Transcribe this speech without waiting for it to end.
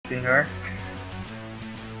Stinger.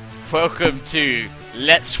 Welcome to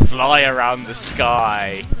Let's Fly Around the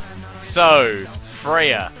Sky. So,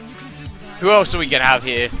 Freya. Who else are we going to have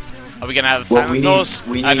here? Are we going to have Thanatos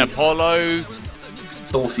and Apollo?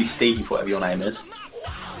 Saucy Steve, whatever your name is.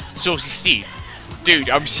 Saucy Steve. Dude,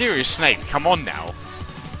 I'm serious, Snape. Come on now.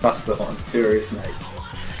 That's the one. Serious Snake.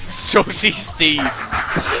 Saucy Steve.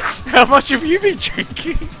 How much have you been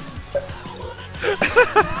drinking?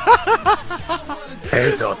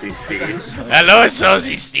 Hey, Saucy Steve. Hello,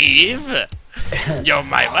 Saucy Steve. You're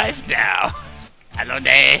my wife now. Hello,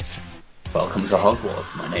 Dave. Welcome to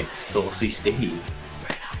Hogwarts. My name is Saucy Steve.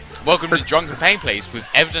 Welcome to Drunken Pain Plays with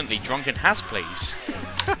evidently Drunken Has Plays.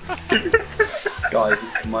 Guys,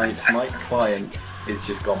 my Smite client is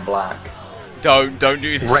just gone black. Don't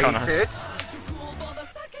do this on us. Racist.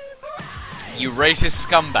 You racist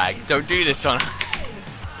scumbag. Don't do this on us.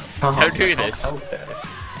 Don't do this.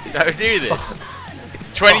 Don't do this.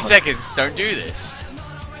 20 seconds. Don't do this.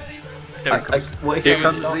 Don't What if do it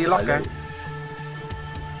comes this. to the locker?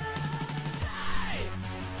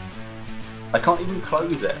 I can't even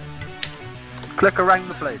close it. Click around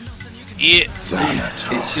the place. It's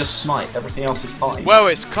It's just Smite. Everything else is fine. well,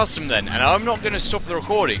 it's custom then, and I'm not going to stop the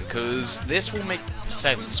recording because this will make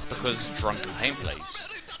sense because it's Drunken Pain Plays.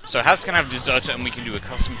 So Has can have Deserter, and we can do a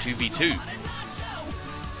custom 2v2.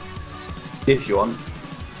 If you want.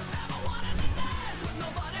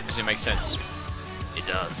 Does it make sense? It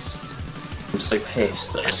does. I'm so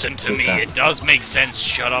pissed that Listen to me, it does make sense.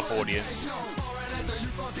 Shut up, audience.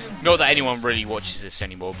 Not that anyone really watches this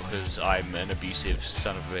anymore because I'm an abusive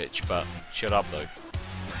son of a bitch, but shut up though.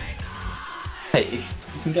 Hey,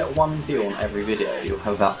 if you can get one view on every video, you'll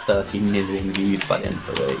have about 30 million views by the end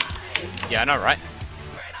of the week. Yeah, I know, right?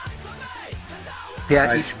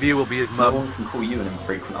 Yeah, each view will be his No mum. one can call you an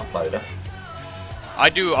infrequent uploader. I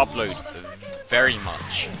do upload very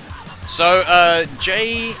much. So,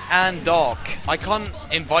 Jay and Doc, I can't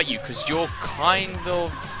invite you because you're kind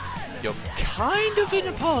of in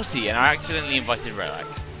a party, and I accidentally invited Relic,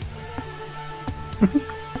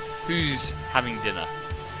 who's having dinner.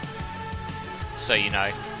 So you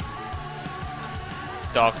know,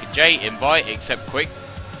 Doc and Jay invite, accept quick,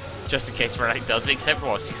 just in case Relic does accept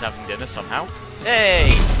whilst he's having dinner somehow.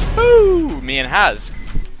 Hey, woo! Me and Has.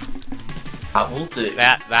 I will do.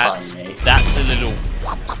 That's Fine, a little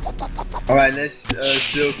Alright, let's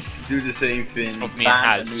still do the same thing. of me and Ban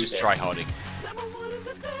Has the just Nubis. try-harding.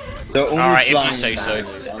 So only Alright, if you flying say so.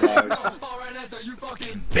 allowed.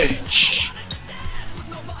 Bitch.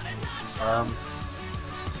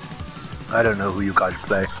 I don't know who you guys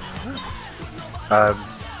play.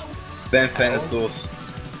 Ben Thanatos.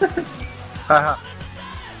 Haha.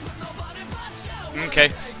 Okay.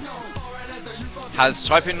 Has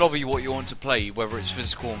type in lobby what you want to play, whether it's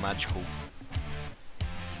physical or magical.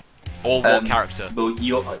 Or what character. Well,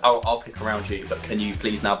 I'll pick around you, but can you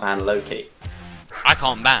please now ban Loki? I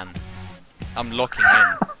can't ban. I'm locking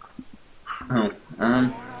in. Oh,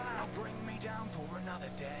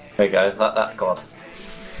 there you go, that god.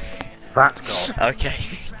 That god. Okay.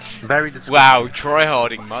 Very disgusting. Wow,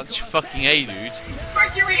 try-harding much. Fucking A, dude.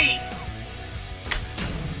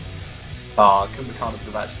 Ah, Kumikana would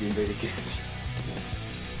have actually been really good.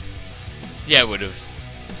 Yeah, it would've.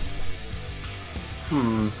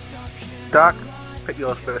 Doc, pick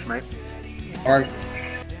yours first, mate. Alright.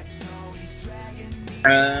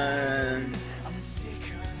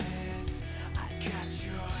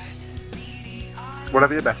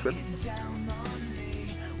 Whatever you're best with.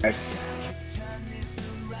 Nice.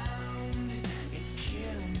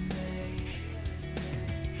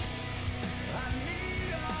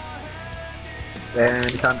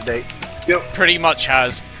 Any candidate. Pretty much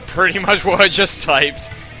Has. Pretty much what I just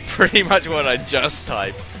typed. Pretty much what I just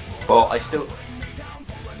typed. Well,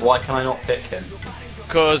 why can I not pick him?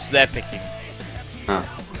 Because they're picking. Huh.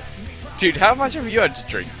 Dude, how much have you had to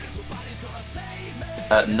drink?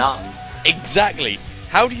 None. Exactly.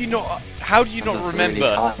 How do you not just really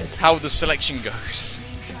remember tired. how the selection goes?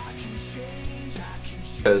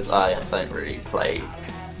 Because I don't really play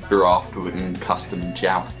draft and custom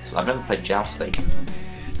jousts. I've never played Joust League.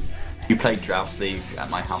 You played Joust League at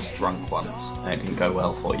my house drunk once, and it didn't go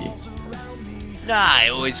well for you. Nah, it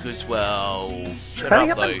always goes well. Shut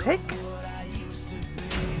Hurry up, up and though. pick.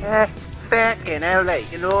 Fucking hell,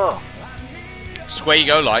 like, you know. Square you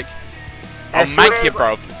go, like. I'll mank you,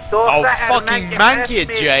 bruv. I'll fucking mank you,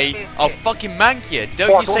 Jay. I'll fucking mank you.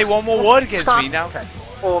 Don't you say one more word against me now.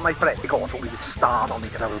 Oh, my friend, you got to really start on me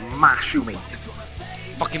because I will mash you, mate.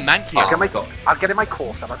 Fucking mank you. Oh my God. I'll get in my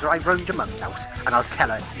course and I'll drive round your mum's house and I'll tell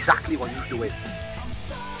her exactly what you're doing.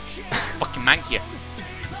 Fucking mank you.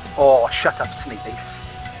 Oh, shut up, Sneakies.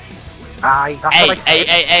 Aye, that's what I said.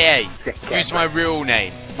 Hey. Dickhead, Use my real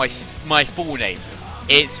name. My full name.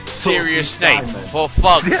 It's Serious Saucy Snape. Simon. For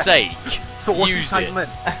fuck's sake. Saucy Use Simon.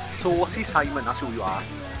 Saucy Simon, that's who you are.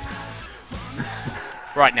 it.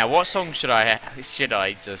 Right, now what song should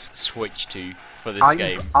I just switch to for this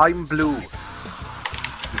game? I'm blue.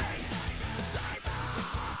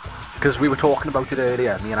 Because we were talking about it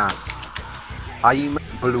earlier, me and Az. I'm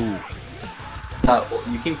blue.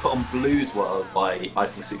 You can put on Blues World by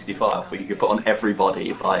Eiffel 65, but you can put on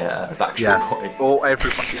Everybody by Backstreet Yeah. Boys. Or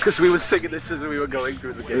everybody. Because we were singing this as we were going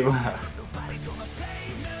through the game.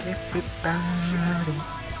 Everybody.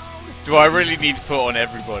 Do I really need to put on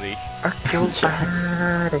Everybody?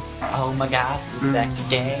 Oh my god, it's back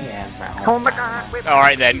again. Oh my god.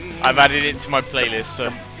 Alright then, I've added it to my playlist,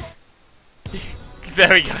 so... There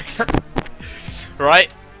we go.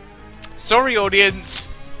 Right. Sorry audience.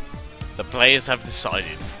 The players have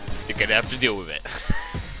decided. You're gonna have to deal with it.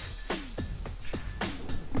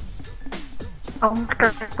 Oh my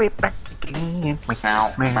god, we're back again.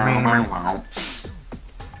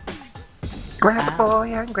 Grab a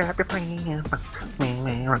boy and grab your friend.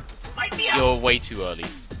 You're way too early.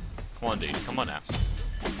 Come on dude, come on now.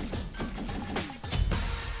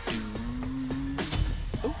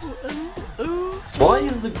 Why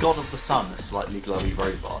is the God of the Sun a slightly glowy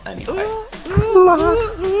robot anyway?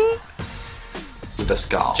 With a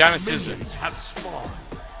scarf. Janice isn't.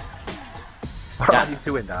 What are you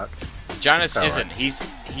doing, Doc? Janice Alright. isn't.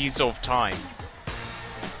 He's of time.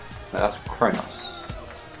 No, that's Kronos.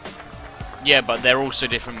 Yeah, but they're also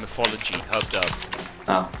different mythology. Hubbed up.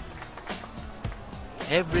 Oh.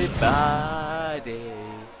 Everybody.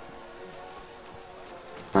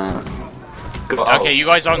 God, Okay, you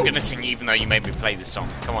guys aren't gonna sing even though you made me play this song.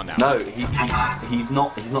 Come on now. No, he's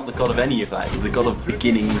not the god of any of that. He's the god of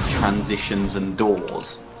beginnings, transitions, and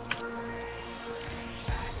doors.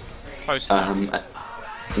 Close enough.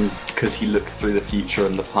 Because he looks through the future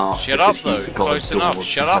and the past. Shut because up, he's though. the god Close of enough. doors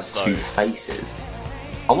Shut who up, has two though. faces.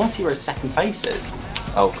 I want to see where his second face is.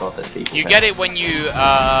 Oh god, there's people. You here. get it when you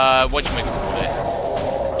whatchamacallit,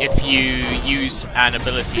 if you use an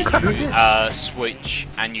ability to switch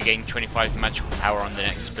and you gain 25 magical power on the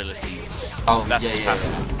next ability. Oh, That's his yeah.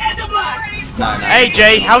 passive. No. Hey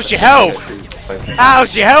Jay, how's your health?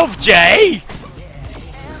 How's your health, Jay?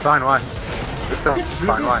 It's fine, why? It's still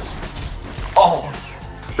fine, why? Oh,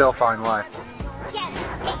 Still fine, why?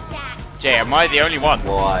 Jay, am I the only one?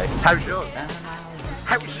 why? How's yours?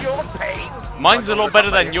 How's your pain? Mine's a lot better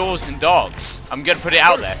than yours and Dark's. I'm gonna put it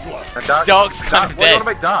out there. And 'Cause Dark's kind of What dead.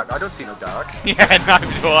 about my dog? I don't see no dog. Yeah,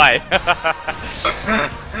 neither do I.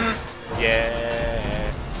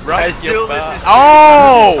 Yeah. Right, still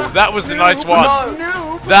oh, that was a nice one.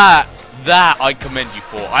 No! That I commend you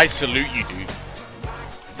for. I salute you, dude.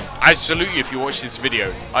 I salute you if you watch this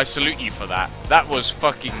video. I salute you for that. That was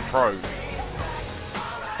fucking pro.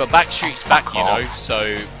 But Backstreet's back, you know,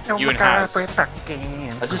 so you and Haz. We're back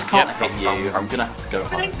again. I just can't Yep. hit you. I'm gonna have to go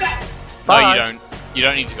home. No, Bye. you don't. You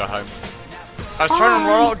don't need to go home. I was trying to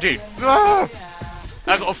roll out, dude. Ah!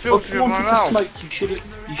 I got a If filter you in my wanted to mouth. smoke, you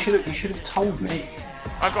should have told me.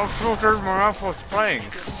 I got a filter in my mouth while I was playing.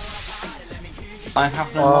 I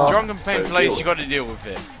have no. Drunken pain So plays, deal you got to deal with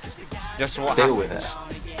it. That's what Deal with happens.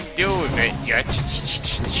 Deal with it,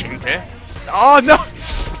 yeah. Oh no!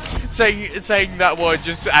 Saying that word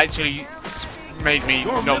just actually made me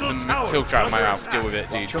knock the filter out of my mouth. Deal with it,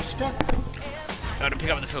 dude. Gotta pick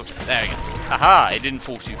up the filter. There we go. Haha! It didn't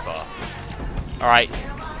fall too far. Alright,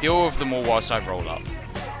 deal with them all whilst I roll up.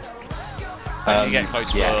 I need to get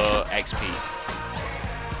close yes. for XP.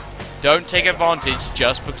 Don't take advantage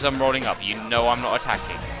just because I'm rolling up. You know I'm not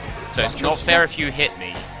attacking. So it's not fair if you hit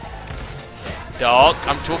me. Dark,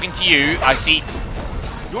 I'm talking to you. I see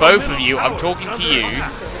both of you. I'm talking to you.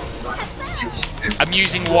 I'm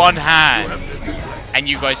using one hand. And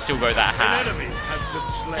you guys still go that hand.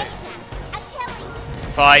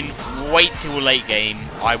 Fine. Wait till late game.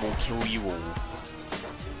 I will kill you all.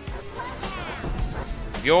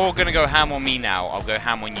 If you're gonna go ham on me now, I'll go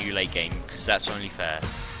ham on you late game. Because that's only fair.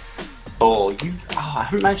 Oh, I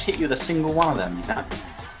haven't managed to hit you with a single one of them, you know?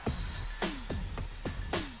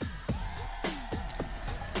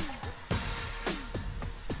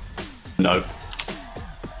 No.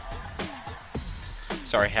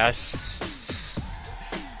 Sorry, Haz.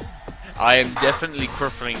 I am definitely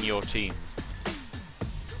crippling your team.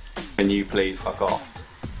 Can you please fuck off?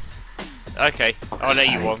 Okay, I'll let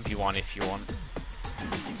you sake. 1v1 if you want.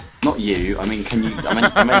 Not you. I mean, can you? I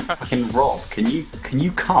mean, fucking Rob. Can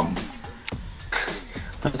you come?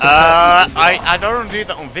 I don't want to do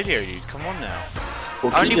that on video, dude. Come on now.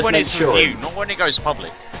 Well, can you Only just when make it's sure- reviewed, not when it goes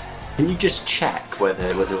public. Can you just check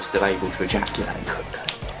whether you're still able to ejaculate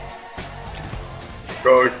quickly?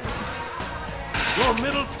 Good. Your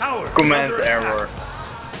middle tower. Command error.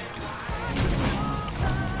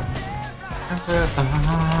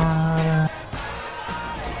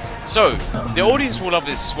 So, the audience will love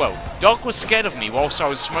this as well. Doc was scared of me whilst I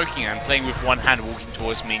was smoking and playing with one hand walking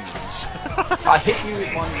towards minions. I hit you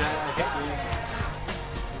with one, Jay. I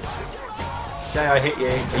hit you. Jay, I hit you.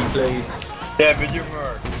 Are you pleased? Yeah, but you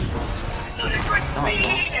murdered. No, I'm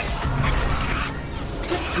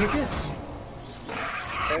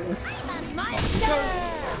not.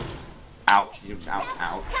 Ouch, you ouch,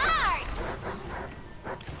 ouch.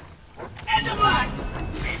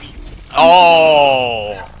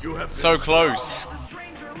 Oh, so close.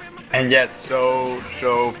 And yet so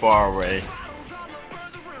far away.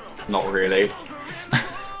 Not really.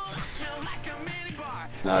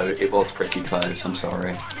 No, it was pretty close, I'm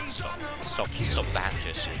sorry. Stop the hand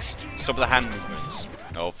gestures. Stop the hand movements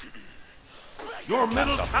of... Your middle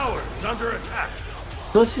stuff. tower is under attack.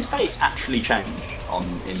 Does his face actually change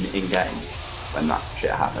in game when that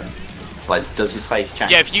shit happens? Like, does his face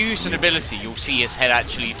change? Yeah, if you use an ability, you'll see his head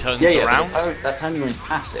actually turns yeah, around. That's only when he's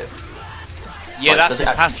passive. Yeah, Like, that's does his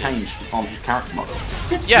it actually passive. change on his character model?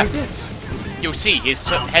 Yeah. You'll see his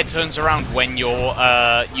head turns around when you're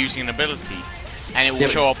using an ability, and it will Yeah,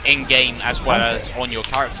 show up in game as well as on your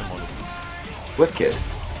character model. Wicked.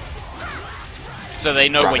 So they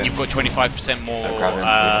know Grab when him. you've got 25% more Grab him.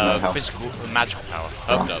 No help. physical magical power.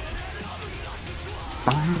 Hooked up.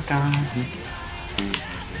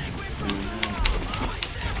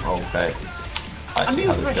 Okay. I see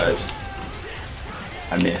how this goes.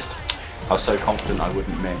 I missed. I was so confident I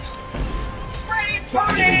wouldn't miss. I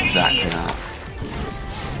did exactly that.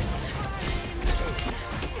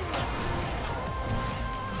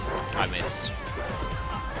 I missed.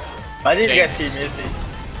 I didn't get James. him missing.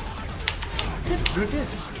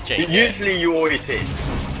 Jake, Usually you always hit.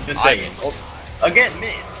 Just I saying. miss. Oh, again,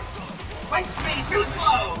 miss.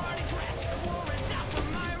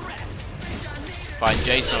 Fine,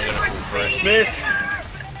 Jason, I'm gonna fall for it. Miss.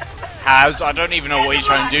 Has, I don't even know what you're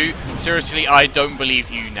trying to do. Seriously, I don't believe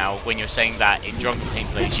you now when you're saying that in drunken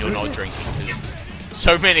gameplays you're not drinking, because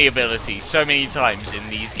so many abilities, so many times in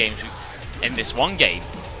these games, in this one game,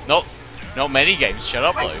 not many games, shut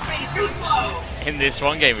up though. In this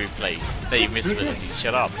one game we've played, that you've missed abilities,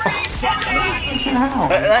 shut up. Like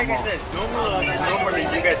I said, normally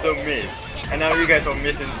you guys don't miss. And now you guys are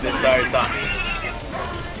missing the entire time.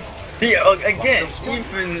 See, again,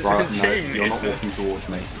 even Right, no, James you're not misses. walking towards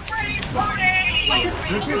me.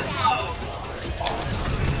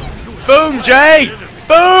 Boom, Jay!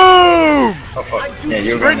 Boom! Oh, fuck. Yeah, you're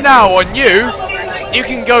Sprint gonna- now on you! You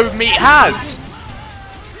can go meet Haz!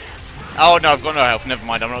 Oh no, I've got no health, never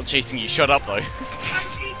mind, I'm not chasing you, shut up though.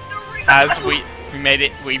 As we made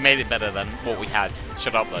it better than what we had.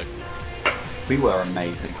 Shut up though. We were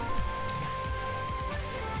amazing.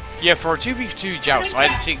 Yeah, for a 2v2 joust, I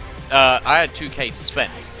had 2k to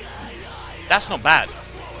spend. That's not bad.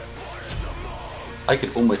 I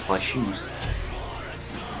could almost buy shoes.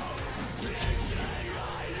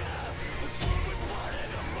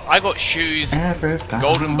 I got shoes,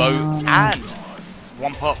 golden bow, and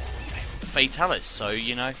one pot fatalis, so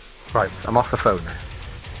you know. Right, I'm off the phone now.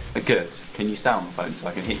 Good. Can you stay on the phone so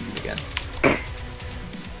I can hit you again?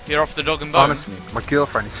 You're off the dog and bone. Honestly, my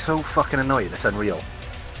girlfriend is so fucking annoying, it's unreal.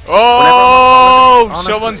 Oh!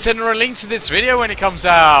 Honestly. Someone send her a link to this video when it comes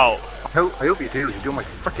out. I hope you do, you're doing my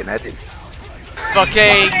freaking head in.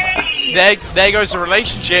 Fucking, there goes the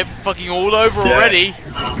relationship, fucking all over already.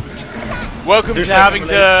 Welcome There's to no having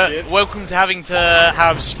to relationship.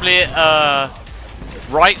 have split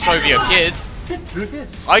rights over your kids.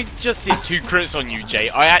 I just did 2 crits on you, Jay.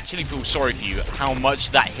 I actually feel sorry for you. How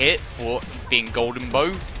much that hit for being golden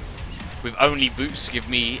bow, with only boots to give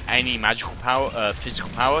me any magical power, physical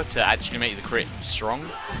power to actually make the crit strong.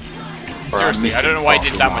 Seriously, I don't know why I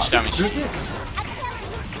did that much damage to you.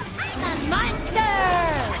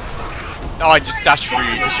 Oh, I just dashed through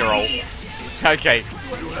you because you're old. Okay.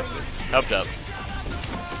 Helped up.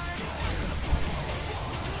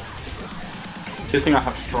 Good thing I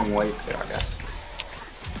have strong wave clear, I guess.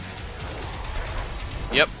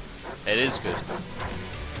 Yep. It is good.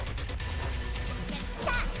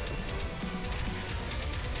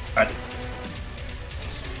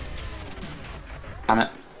 Damn it.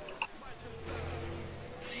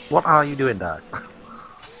 What are you doing, Dad?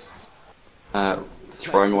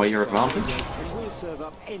 Throwing away your advantage? And we'll serve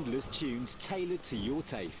up endless tunes tailored to your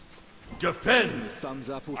tastes. Defend. Thumbs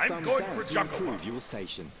up or I'm thumbs going down for to Jungle improve Book. your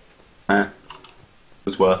station. It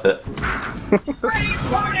was worth it.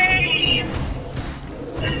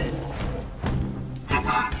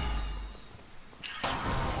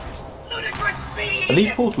 Are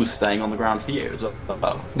these portals staying on the ground for you as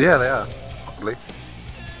well? Yeah, they are. Probably.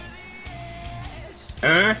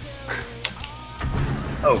 Huh?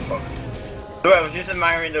 Oh fuck. So I was just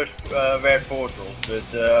admiring those red portals, but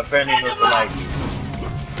apparently not allowed to.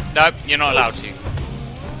 Nope, you're not allowed to.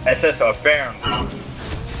 I said so, apparently.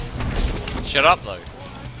 Shut up, though.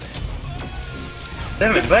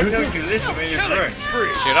 Damn it, why don't you listen when you're drunk?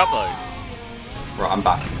 Shut up, though. Right, I'm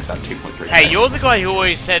back because I'm 2.3. Hey, you're the guy who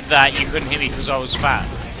always said that you couldn't hit me because I was fat.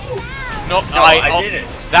 Not No, I didn't.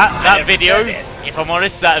 That never video, said it. if I'm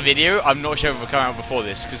honest, that video, I'm not sure if it will come out before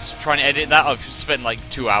this, because trying to edit that, I've spent like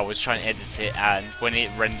 2 hours trying to edit it, and when it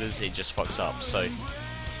renders, it just fucks up, so...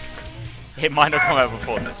 It might not come out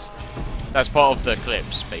before this. That's part of the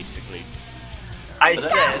clips, basically. I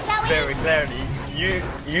said very clearly,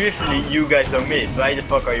 usually you guys don't miss. Why the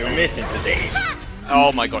fuck are you missing today?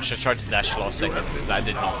 Oh my gosh, I tried to dash last second, that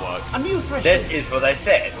did not work. A new threshold. That is what I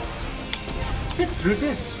said. Get through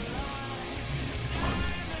this.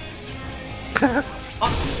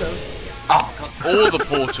 All the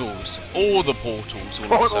portals, all the portals, all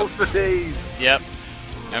of a Portals sudden. for days. Yep.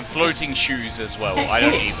 And floating shoes as well, I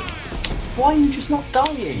don't even... Why are you just not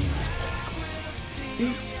dying?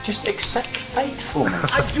 You just accept fate for me.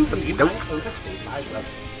 I do believe I overstayed my welcome.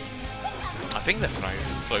 I think they're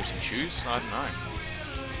floating shoes, I don't know.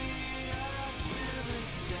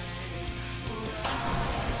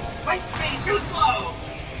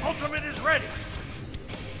 Ultimate is ready.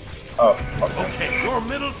 Oh, fuck. Okay, your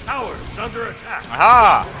middle tower is under attack.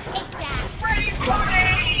 Aha!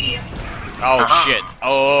 Oh shit.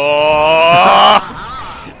 Oh!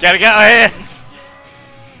 Gotta get out of here!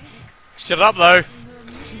 Shut up though!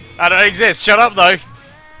 I don't exist, shut up though!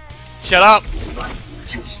 Shut up!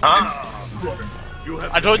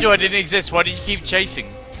 I told you I didn't exist, why did you keep chasing?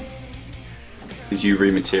 Because you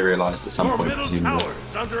rematerialized at some Your point, middle presumably. tower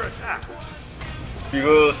is under attack.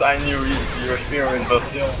 Because I knew your spirit was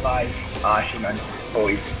still alive. Ah, she meant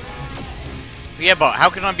boys. Yeah, but how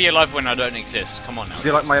can I be alive when I don't exist? Come on now. Do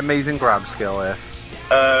you like my amazing grab skill here?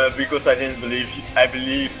 Because I didn't believe I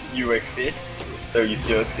believe you exist, so you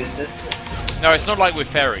still existed. No, it's not like with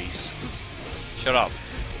fairies. Shut up.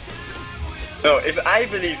 No, if I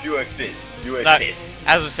believe you exist, you No, exist.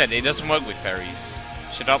 as I said, it doesn't work with fairies.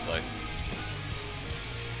 Shut up though.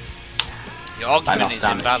 Your argument Enough is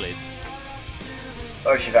damage. invalid.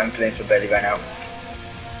 Oh shit, I'm playing so badly right now.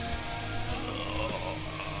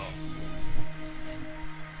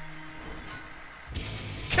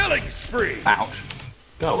 Killing spree. Ouch.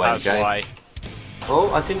 Go away, That's Jay. why.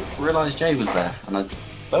 Well, I didn't realise Jay was there, and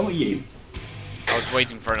where were you? I was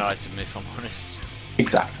waiting for an item, if I'm honest.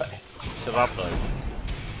 Exactly. Shut up though.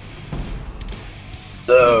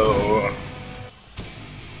 So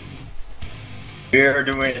we're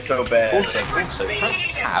doing so bad. Also, press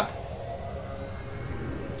tab.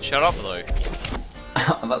 Shut up though.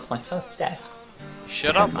 And that's my first death.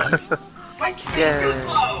 Shut up though.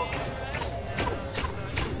 Yeah.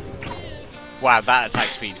 Wow, that attack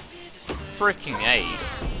speed. Freaking A.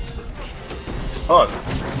 Oh.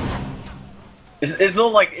 It's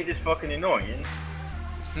not like it is fucking annoying.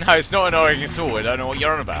 No, it's not annoying at all. I don't know what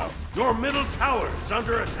you're on about. Your middle tower is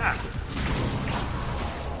under attack.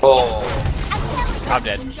 Oh. I'm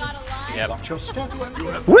dead. Yep. Watch your step.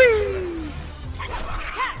 Whee!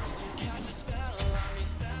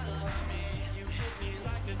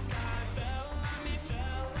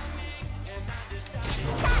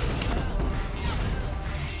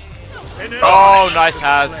 Oh, nice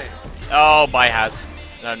Has. Oh, bye Has.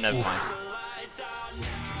 No, never mind.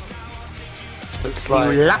 Looks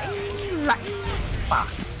like.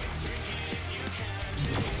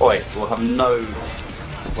 Oi, we'll have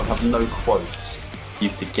no quotes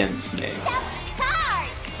used against me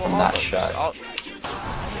from that show. I don't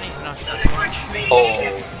even have to flinch. Oh,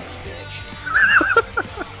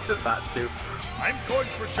 Just that too. I'm going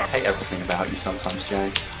for I jump. hate everything about you sometimes,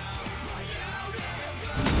 Jay.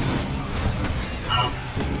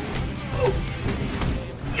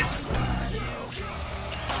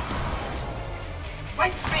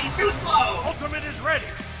 Ultimate is ready.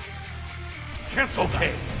 Cancel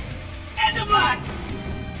K.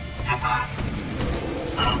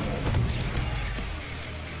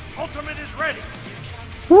 Ultimate is ready.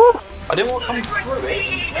 I didn't want to come through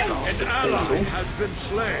it. An ally has been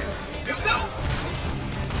slain.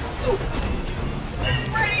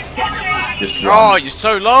 Just Oh, run. you're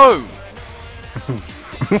so low.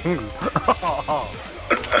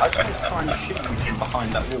 I just was trying to shoot you from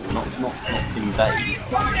behind that wall, not invade.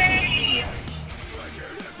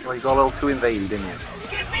 Well, you got a little too invaded, didn't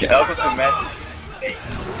you? That was a message.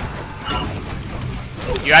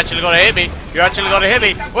 You actually gotta hit me. You actually gotta hit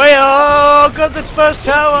me. Wait, oh, got this first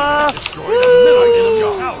tower.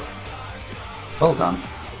 Woo! Well done.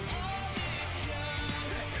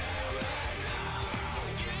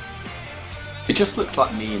 It just looks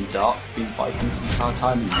like me and Dark have been fighting this entire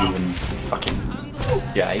time, and you and fucking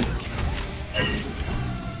Jake.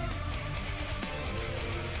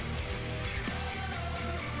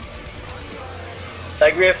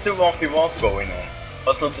 Like, we have two 1v1s going on.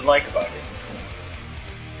 What's not to like about it?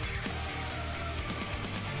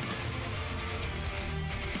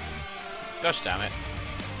 Gosh damn it.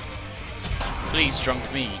 Please drunk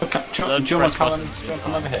me. Okay, Learn do to you press want buttons to in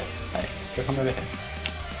come over time. here? Hey, go come over here.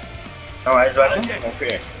 Alright, right,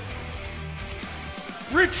 okay.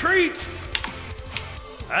 Retreat!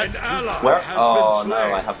 An ally Where? has Oh been no,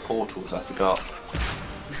 slain. I have portals. I forgot.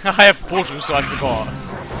 I have portals, so I forgot.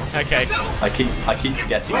 Okay. I keep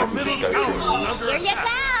forgetting I can just go through walls. Here you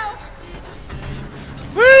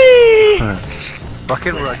go! Whee!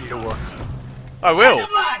 Fucking run, you was. I will.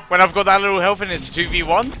 When I've got that little health and it's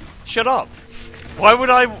 2v1. Shut up. Why would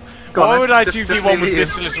I? Why would I just 2v1 with leave.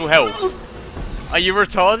 this little health? Are you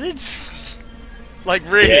retarded? Like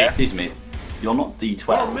really? Yeah. Excuse me. You're not Our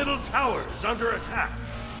D12. middle tower is under attack.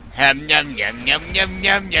 Yum yum yum yum yum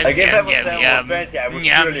yum yum Like, if I yum was yum down yum 120, I would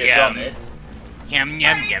yum surely have done yum it. yum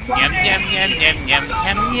yum yum yum yum yum yum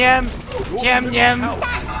yum yum yum yum.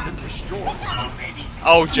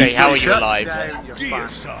 Oh Jay, how are you alive?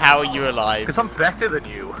 How are you alive? Because I'm better than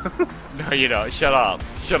you. No, you're not. Shut up.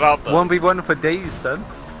 Shut up. 1v1 for days, son.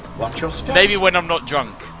 Watch your step. Maybe when I'm not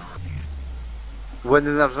drunk. When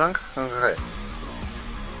did that drunk? Okay.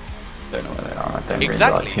 Don't know where they are. I don't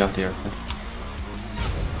Exactly. really like the idea of it.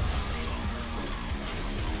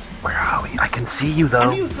 Where are we? I can see you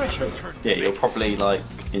though. Yeah, you're probably like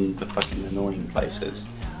in the fucking annoying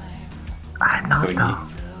places. I'm not Who though.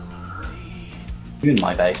 You're in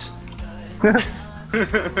my base.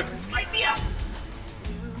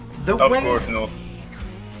 The Of way course not.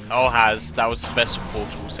 Oh, has. That was the best of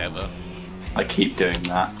portals ever. I keep doing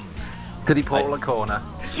that. Did he portal a corner?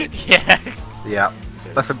 Yeah. Yeah.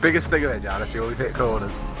 That's the biggest thing of it, Janice. You always hit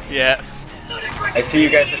corners. Yeah. I see you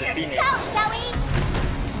guys at the Phoenix.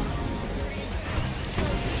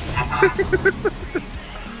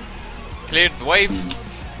 Cleared the wave.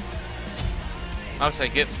 I'll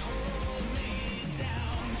take it.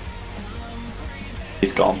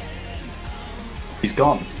 He's gone. He's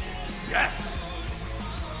gone. Yes.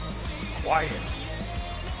 Quiet.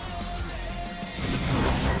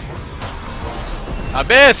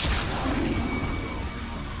 Abyss!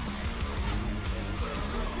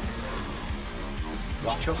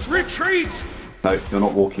 watch your step. Retreat! No, you're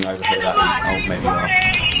not walking over here that way. Oh, maybe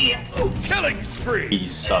you are. Killing spree!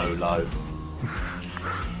 He's so low.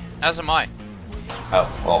 As am I.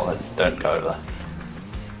 Oh, well, then don't go over there.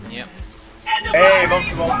 Yep. Hey,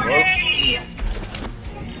 1v1, bro.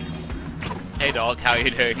 Hey dog, how you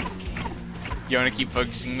doing? You wanna keep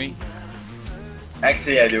focusing me?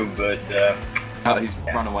 Actually, I do, but Oh, he's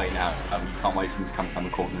run away now. You can't wait for him to come down the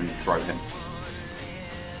corner and throw him.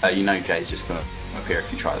 You know Jay's just gonna appear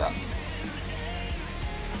if you try that.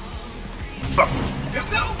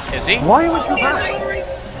 Is he? Why would you run?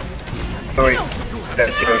 sorry.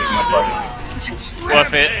 That's close to my body.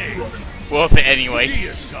 Worth it. Worth it anyway.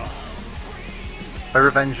 I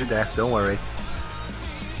revenge your death, don't worry.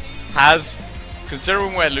 Has,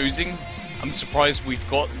 considering we're losing, I'm surprised we've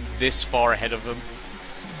got this far ahead of them.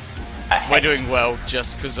 We're doing well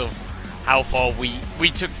just because of how far we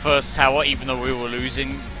took first tower even though we were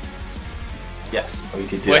losing. Yes, we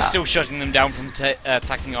did do We're that. still shutting them down from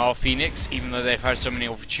attacking our Phoenix even though they've had so many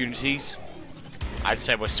opportunities. I'd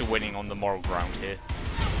say we're still winning on the moral ground here.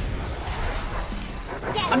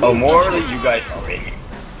 Oh, morally, you guys are winning.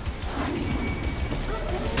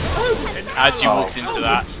 As you walked into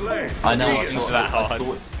that. I know. walked into that hard.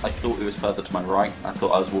 I thought it was further to my right. I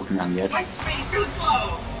thought I was walking around the edge.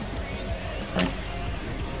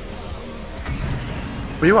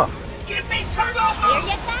 Were you off? Here you go!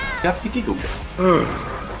 You have to giggle.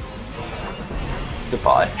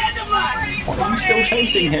 Goodbye. Why are you still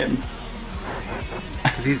chasing him?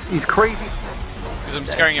 'Cause he's crazy. Because I'm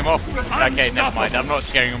scaring him off. Okay, never mind. I'm not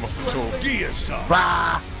scaring him off at all. Deicide.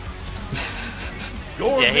 Bah!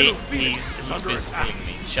 Your Yeah, middle he's Phoenix is under busy attack. killing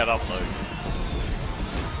me. Shut up, though.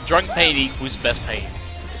 Drunk pain equals best pain.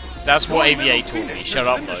 That's what Your AVA middle taught me. Phoenix Shut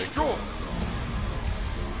has up, been though. destroyed.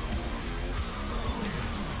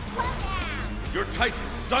 Your Titan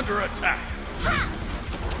is under attack.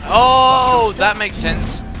 Oh, that makes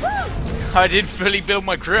sense. I didn't fully build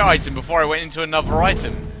my career item before I went into another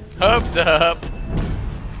item. Herp derp.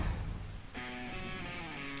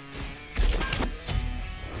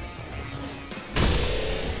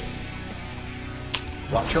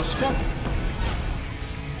 Watch your step.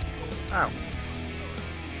 Ow.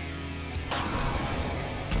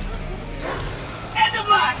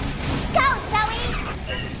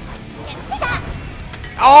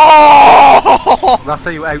 Oh! That's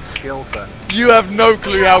how you outskill, sir. You have no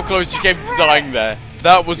clue how close you came to dying there.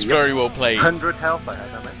 That was very well played. 100 health I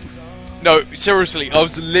had, damn it. No, seriously, I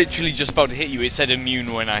was literally just about to hit you. It said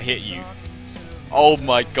immune when I hit you. Oh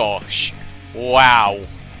my gosh. Wow.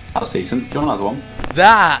 That was decent. Do you want another one?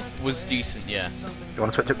 That was decent, yeah. You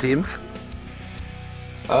want to switch up teams?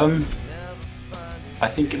 I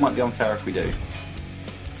think it might be unfair if we do.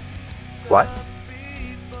 What?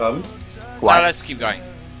 Now let's keep going.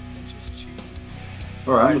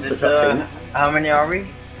 Alright, we'll switch up teams. How many are we?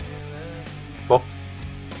 What?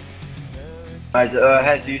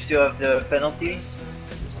 Alright, do you still have the penalty?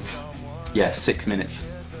 Yeah, 6 minutes.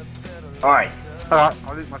 Alright. Alright,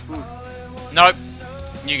 I'll eat my food. Nope.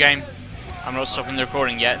 New game. I'm not stopping the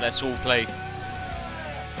recording yet. Let's all play.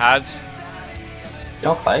 Has. Yeah,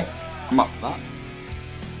 I'll play. I'm up for that.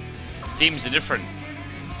 Teams are different.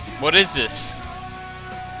 What is this?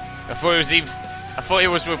 I thought it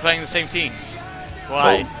was we were playing the same teams.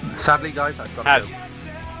 Why? Sadly, guys, I've got to Has. go.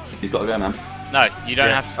 He's got to go, man. No, you don't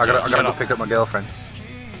Yeah, have to. I gotta Shut go up. pick up my girlfriend.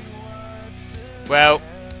 Well,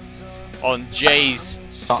 on Jay's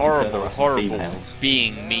Starting horrible females.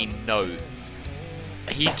 being mean note,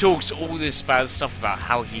 he talks all this bad stuff about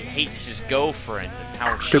how he hates his girlfriend and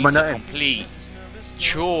how my she's a name. complete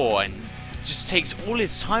chore and just takes all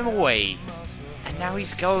his time away. And now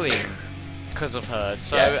he's going because of her.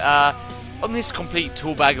 So, Yes. on this complete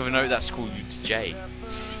tool bag of a note, that's called you to Jay.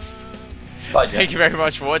 Bye, Jeff. Thank you very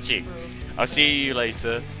much for watching. I'll see you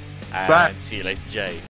later, and Bye. see you later, Jay.